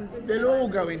bin. They'll all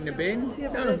go in the bin.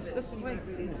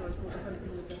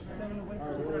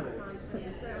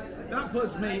 That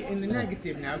puts me in the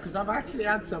negative now, because I've actually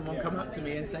had someone come up to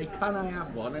me and say, can I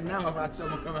have one? And now I've had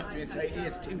someone come up to me and say,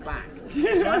 here's 2 back. So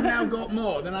I've now got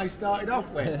more than I started off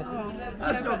with.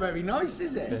 That's not very nice,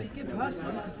 is it? Give her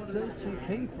some, because those 2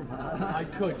 came from her. I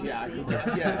could. Yeah.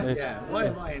 Why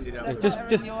have I ended up? Just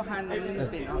your hand in the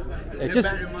bin. They're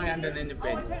better in my hand than in the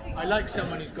bin. I like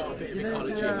someone who's got a bit of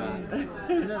ecology.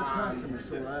 You know the person we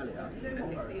saw earlier?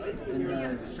 In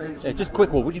the show. just a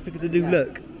quick one. What do you think of the new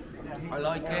look? I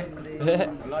like it. I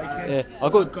like it. Yeah,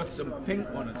 I've got some pink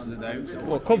ones of those.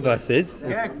 What, Converses?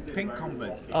 Yeah, pink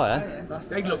Converse. Oh yeah.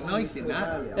 They look nice in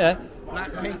that. Yeah.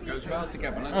 Black pink goes well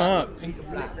together. Like pink and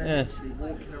black. Yeah.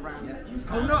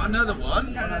 Oh, not another one.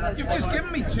 You've just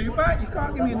given me 2 back. You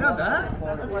can't give me another.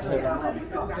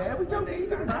 There, we don't need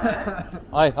them back.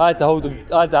 I had to hold them.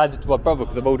 I had to hand it to my brother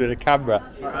because I'm holding a camera.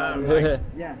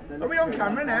 Yeah. Are we on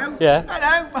camera now? Yeah.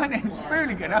 Hello, my name's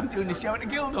Fooligan. I'm doing the show at the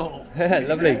Guildhall.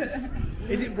 Lovely.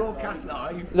 Is it broadcast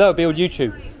live? That'll be on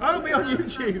YouTube. Oh, it'll be on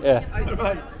YouTube. Yeah.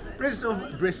 Right.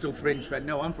 Bristol Fringe Friend.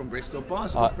 No, I'm from Bristol.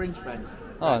 Barnsley Fringe Friends.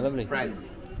 Oh, lovely. Friends.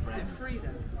 Is it free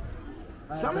then?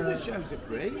 Some of the shows are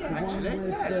free, actually.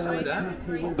 Yeah, some of them.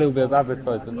 A little bit of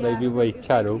advertisement maybe on my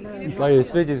channel.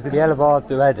 This video's going to be hell of hard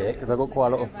to edit because I've got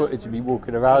quite a lot of footage of me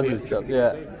walking around and stuff.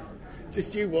 Yeah.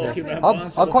 Just you walking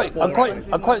around. I'm quite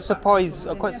surprised.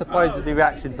 I'm quite surprised at the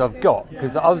reactions I've got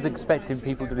because I was expecting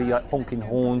people to be like honking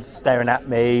horns, staring at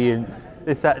me, and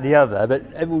this, that, and the other. But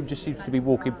everyone just seems to be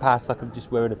walking past like I'm just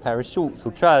wearing a pair of shorts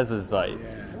or trousers, like.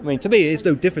 I mean, to me, it's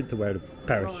no different to wearing a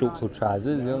pair of shorts or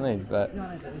trousers, you know what I mean? But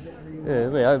yeah, I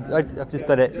mean, I've just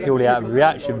done it purely out of a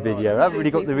reaction video. I haven't really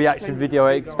got the reaction video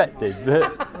I expected.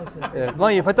 But yeah.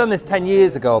 Mind you, if I'd done this 10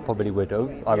 years ago, I probably would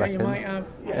have, I reckon. You might have.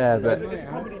 Yeah, but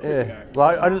yeah.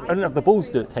 Well, I didn't have the balls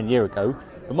to do it 10 years ago.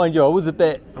 But mind you, I was a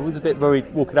bit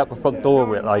worried walking out the front door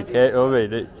with it, like it. You know what I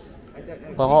mean?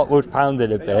 My heart was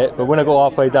pounding a bit, but when I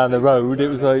got halfway down the road, it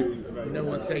was like. No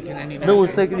one's taking any notice. No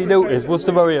one's taking any notice. What's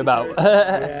to worry about?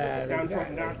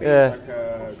 Yeah.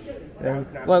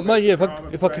 Well, mind you,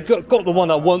 if I could got the one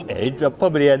I wanted, I'd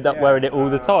probably end up wearing it all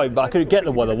the time. But I couldn't get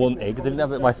the one I wanted because I didn't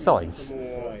have it my size.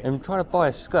 And trying to buy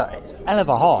a skirt, it's hell of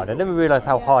a hard. I never realised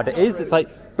how hard it is. It's like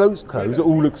blokes' clothes, it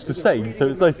all looks the same, so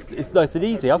it's nice and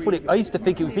easy. I used to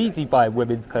think it was easy buying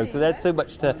women's clothes, so they had so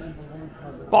much to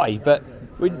buy. But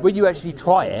when you actually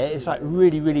try it, it's like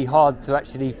really, really hard to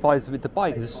actually find something to buy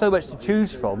because there's so much to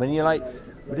choose from, and you're like,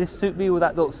 will this suit me? Will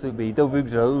that not suit me? Don't think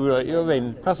so. You know what I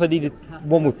mean? Plus, I needed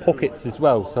one with pockets as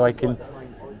well, so I can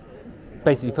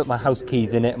basically put my house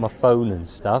keys in it and my phone and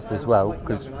stuff as well,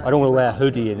 because I don't want to wear a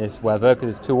hoodie in this weather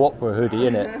because it's too hot for a hoodie,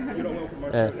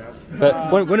 innit? But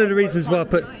one of the reasons why I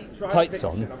put tights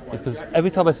on is because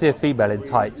every time I see a female in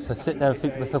tights, I sit there and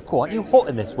think to myself, cool, aren't you hot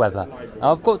in this weather? And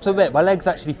I've got to admit, my legs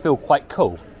actually feel quite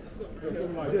cool.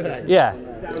 Yeah,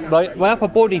 my upper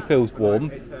body feels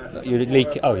warm. You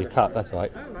leak. Oh, you cut. That's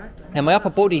right. And my upper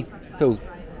body feels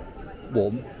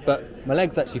warm, but my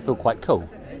legs actually feel quite cool,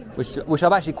 which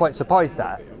I'm actually quite surprised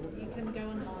at.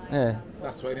 Yeah.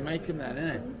 That's why they make them then, isn't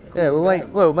it? Yeah.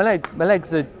 My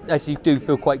legs actually do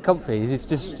feel quite comfy. It's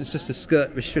just a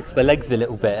skirt restricts my legs a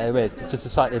little bit. It's just a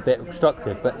slightly bit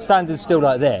obstructive, but standing still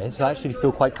like this, I actually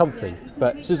feel quite comfy.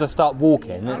 But as soon as I start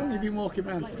walking, how long have you been walking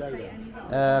around today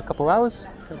then? A couple of hours.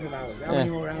 How many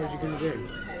more hours are you going to do?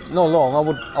 Not long.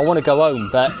 I want to go home,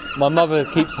 but my mother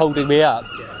keeps holding me up.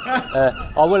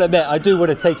 I will admit, I do want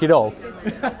to take it off.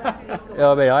 You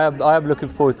know what I mean? I am looking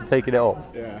forward to taking it off.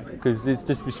 Because it's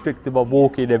just restricting my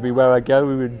walking everywhere I go,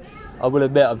 and I will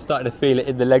admit I'm starting to feel it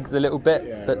in the legs a little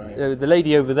bit. But the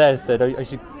lady over there said I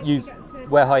should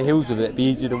wear high heels with it. It'd be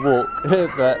easier to walk.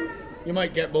 But you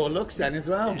might get more looks then as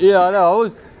well. Yeah, I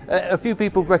know. A few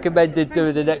people recommended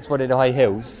doing the next one in high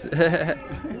heels.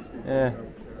 Yeah.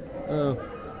 Oh.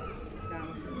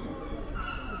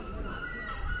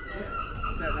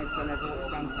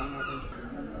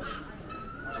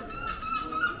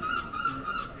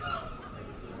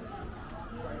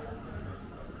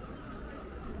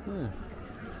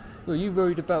 Well, you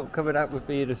worried about coming out with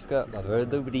me in a skirt, Mother,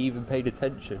 and nobody even paid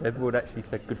attention. Everyone actually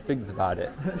said good things about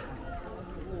it.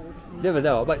 You never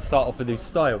know, I might start off a new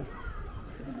style.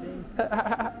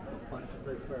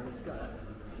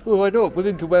 Well, why not?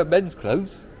 Women can wear men's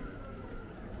clothes.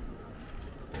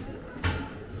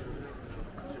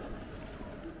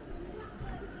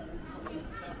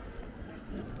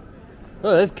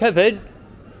 Oh, there's Kevin.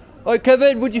 Hi,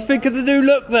 Kevin, what do you think of the new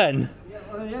look then?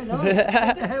 What the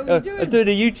hell are you doing? I'm doing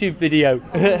a YouTube video.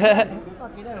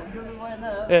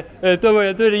 Don't worry,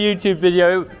 I'm doing a YouTube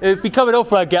video. It'll be coming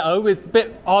off when I get home. It's a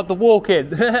bit hard to walk in.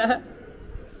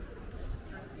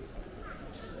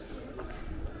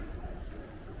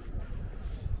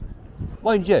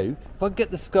 Mind you, if I can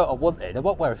get the skirt I wanted, I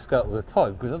won't wear a skirt all the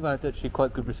time because I've had actually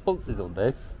quite good responses on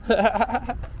this.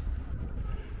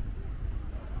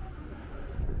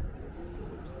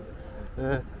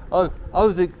 I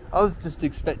was just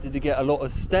expecting to get a lot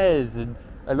of stares and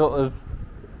a lot of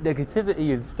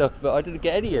negativity and stuff, but I didn't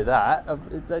get any of that.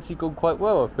 It's actually gone quite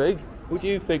well, I think. What do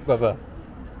you think, Mother?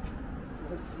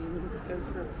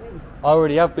 I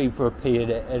already have been for a pee in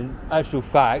it, and actual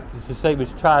fact, it's the same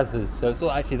as trousers, so it's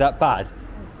not actually that bad.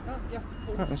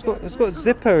 It's got a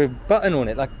zipper and button on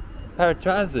it, like a pair of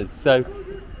trousers. So You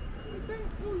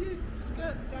don't pull your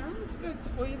skirt down to go to the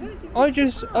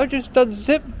toilet. I just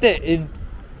unzipped it in.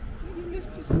 You lift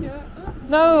your skirt up.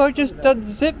 No, I just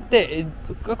unzipped it in.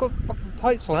 I've got fucking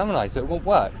tights on, haven't I? So it won't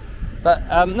work.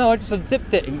 But no, I just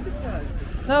unzipped it.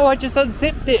 No, I just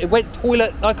unzipped it. It went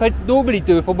toilet like I normally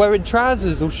do if I'm wearing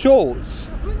trousers or shorts.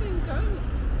 But women don't.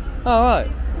 All right.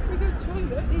 If we go to the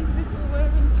toilet, even if we're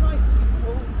wearing tights, we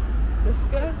pull the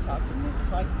skirt up and the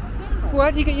tights down. Well,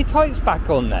 how do you get your tights back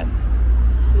on then?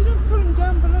 You don't pull them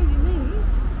down below your knees.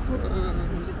 You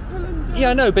just pull them down. Yeah,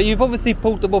 I know, but you've obviously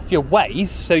pulled them off your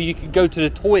waist so you can go to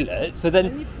the toilet. So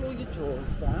Then you pull your drawers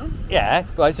down. yeah,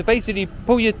 right. So basically,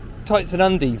 pull your tights and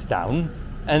undies down,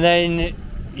 and then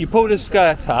you pull the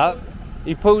skirt up.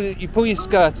 You pull your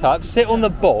skirt up, sit on the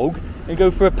bog, and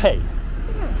go for a pee.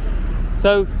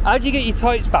 So how do you get your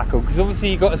tights back on? Because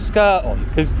obviously you got a skirt on.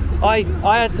 Because I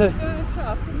had to. Skirt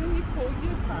up and then you pull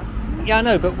your pants. Yeah, I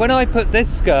know, but when I put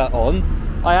this skirt on,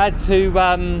 I had to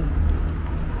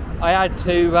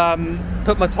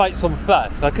put my tights on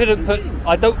first. I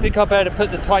don't think I better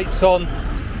put the tights on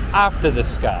after the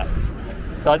skirt.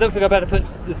 So I don't think I better put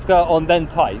the skirt on then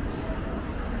tights.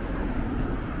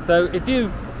 So if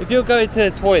you're going to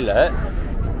the toilet,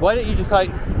 why don't you just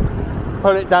like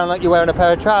pull it down like you're wearing a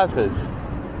pair of trousers?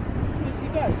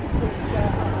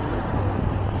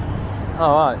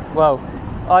 Alright, well,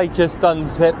 I just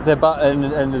unzip the button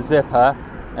and the zipper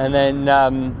and then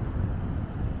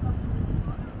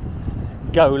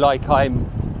go like I'm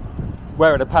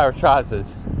wearing a pair of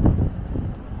trousers.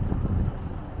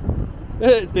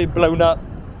 It's been blown up.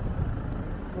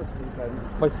 What's been blown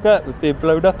up? My skirt was being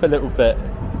blown up a little bit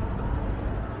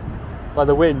by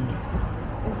the wind.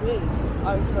 Indeed.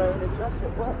 I was wearing a dress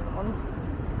at work on.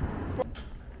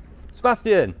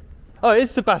 Sebastian! Oh, it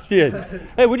is Sebastian!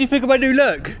 Hey, what do you think of my new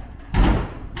look?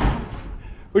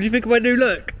 What do you think of my new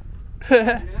look?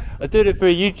 I did it for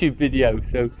a YouTube video,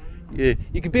 so yeah,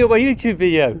 you can be on my YouTube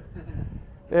video.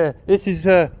 Yeah, this is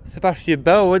Sebastian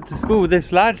Bell. I went to school with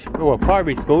this lad. Well,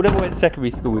 primary school, never went to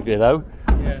secondary school with you though.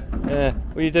 Yeah.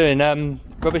 What are you doing?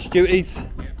 Rubbish duties?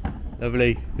 Yeah.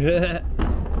 Lovely. Yeah.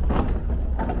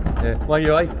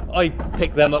 Well, I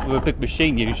pick them up with a big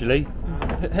machine usually.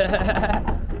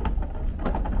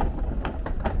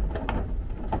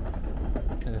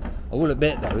 I will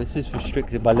admit though, this is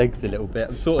restricting my legs a little bit.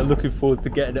 I'm sort of looking forward to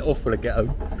getting it off when I get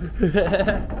home.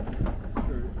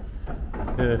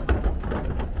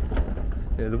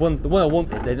 Yeah, the one I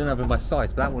wanted, they didn't have in my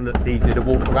size, but that one looked easier to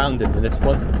walk around in than this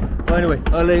one. But anyway,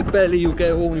 I'll better let you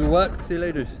get all your work. See you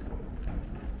later.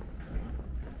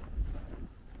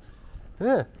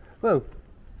 Yeah, well,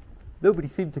 nobody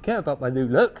seemed to care about my new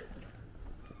look.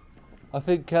 I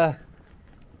think,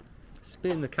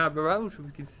 spin the camera around so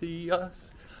we can see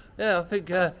us. Yeah, I think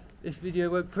this video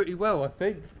went pretty well, I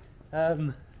think.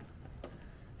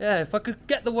 Yeah, if I could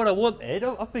get the one I wanted,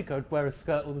 I think I'd wear a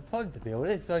skirt all the time, to be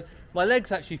honest. So my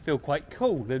legs actually feel quite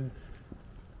cool and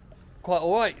quite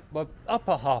alright. My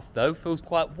upper half, though, feels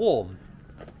quite warm.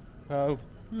 So,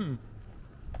 yeah. So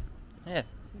you're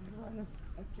wearing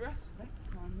a dress next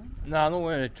time then? No, I'm not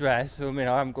wearing a dress. I mean,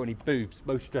 I haven't got any boobs.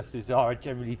 Most dresses are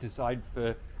generally designed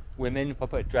for women. If I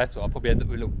put a dress on, I'll probably end up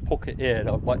with a little pocket here and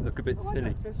I might look a bit silly.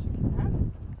 That dress you can have.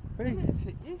 Really? It'll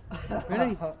fit you.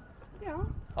 Really? Yeah.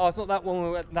 Oh, it's not that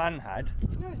one that Nan had.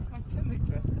 No, it's my tennis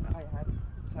dress that I had to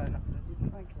turn up and I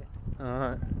didn't like it.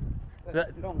 Alright. But That-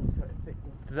 it's long so it fit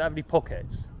you. Does it have any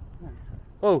pockets? No.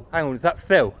 Oh, hang on, is that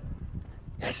Phil?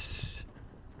 Yes!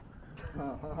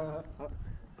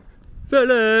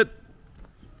 Philip!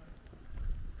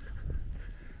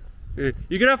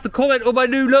 You're gonna have to comment on my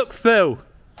new look, Phil!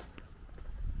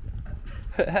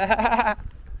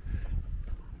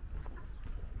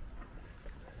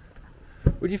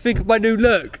 What do you think of my new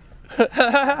look? It's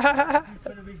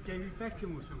going to be David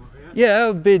Beckham or something, Yeah,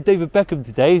 I'm being David Beckham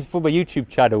today. It's for my YouTube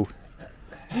channel.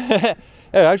 Oh,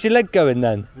 how's your leg going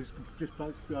then? Just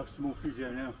about to have some more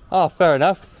physio now. Oh, fair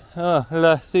enough. Oh,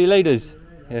 I'll see you later.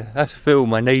 Yeah, that's Phil,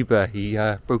 my neighbour. He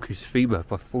broke his femur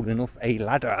by falling off a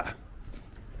ladder.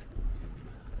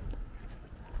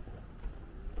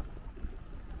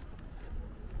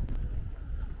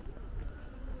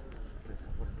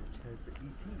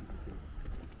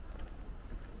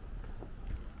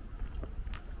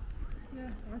 Yeah,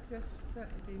 my dress would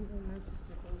certainly be more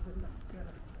noticeable than that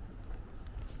skirt.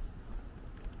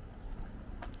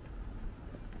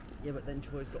 Yeah, but then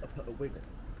Troy's got to put a wig on.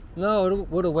 No, I don't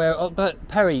want to wear it. But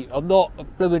Perry, I'm not a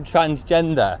blooming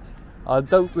transgender. I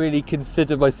don't really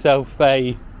consider myself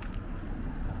a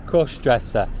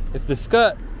cross-dresser. If the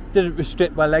skirt didn't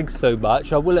restrict my legs so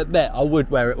much, I will admit I would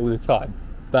wear it all the time.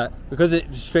 But because it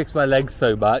restricts my legs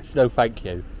so much, no thank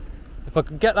you. If I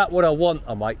can get that what I want,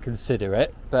 I might consider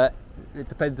it, but it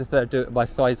depends if I do it in my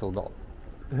size or not.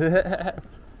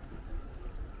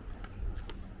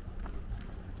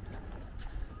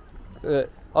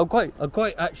 I'm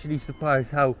quite actually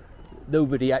surprised how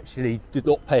nobody actually did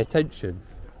not pay attention.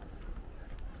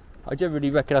 I generally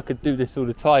reckon I could do this all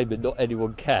the time and not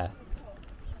anyone care.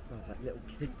 Oh, that little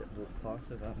kid that walked past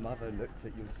with her mother looked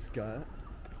at your skirt.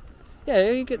 Yeah,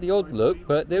 you get the odd look,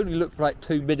 but they only look for like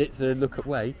 2 minutes and then look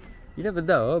away. You never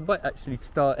know, I might actually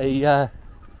start a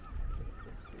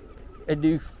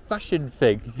new fashion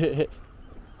thing.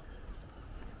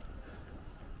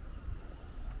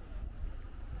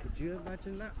 Could you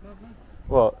imagine that, Mother?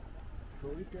 What?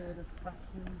 Troy doing a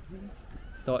fashion thing?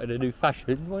 Starting a new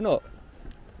fashion? Why not?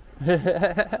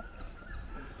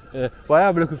 Well, I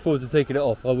am looking forward to taking it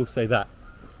off, I will say that.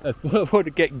 I want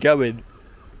to get going.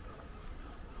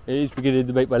 It is beginning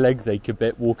to make my legs ache a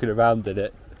bit walking around in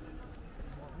it.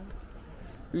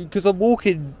 Because I'm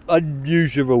walking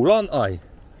unusual, aren't I?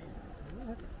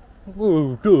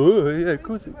 Oh, good. Yeah, of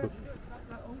course it will.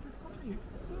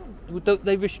 Well, don't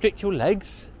they restrict your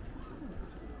legs?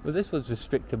 Well, this one's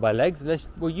restricting my legs. Unless,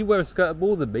 well, you wear a skirt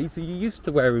more than me, so you're used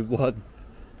to wearing one.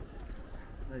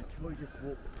 No, Troy just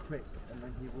walks quick, and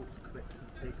then he walks quick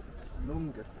and takes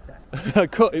longer steps. I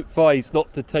got advised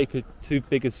not to take a too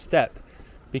big a step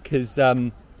because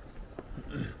I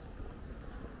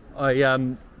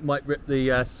might rip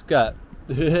the skirt.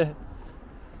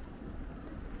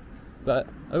 But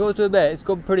I got to admit, it's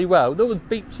gone pretty well. No one's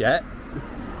beeped yet.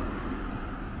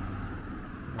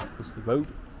 That's the road.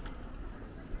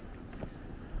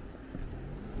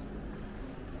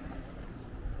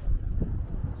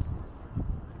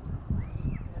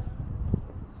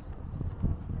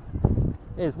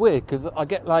 It's weird because I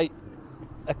get like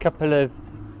a couple of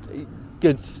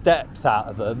good steps out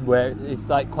of them where it's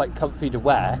like quite comfy to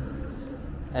wear,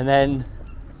 and then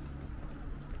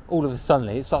all of a sudden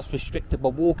it starts restricting my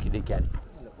walking again.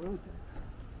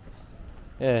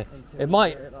 Yeah, it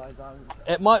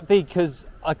might be because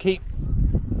I keep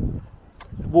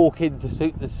walking to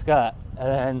suit the skirt, and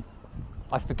then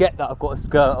I forget that I've got a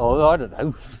skirt on. I don't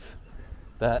know,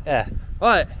 but yeah.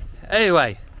 Right.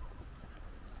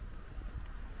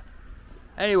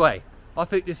 Anyway, I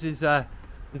think this is the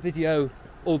video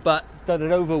all but done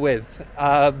and over with.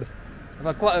 I've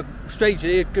had quite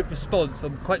a good response.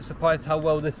 I'm quite surprised how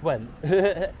well this went.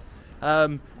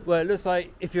 Well, it looks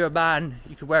like if you're a man,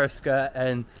 you can wear a skirt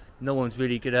and no one's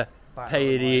really gonna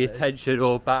pay any attention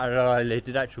or bat an eyelid.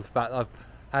 In actual fact, I've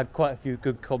had quite a few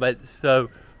good comments, so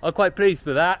I'm quite pleased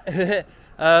with that.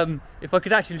 If I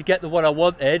could actually get the one I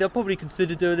wanted, I'd probably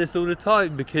consider doing this all the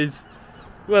time because,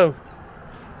 well,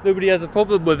 nobody has a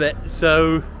problem with it.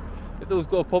 So if no one's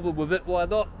got a problem with it, why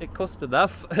not? It costs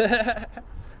enough.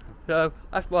 So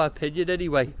that's my opinion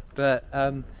anyway. But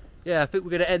yeah, I think we're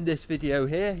going to end this video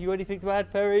here. You got anything to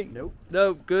add, Perry? Nope.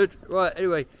 No, good. Right,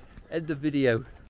 anyway, end the video.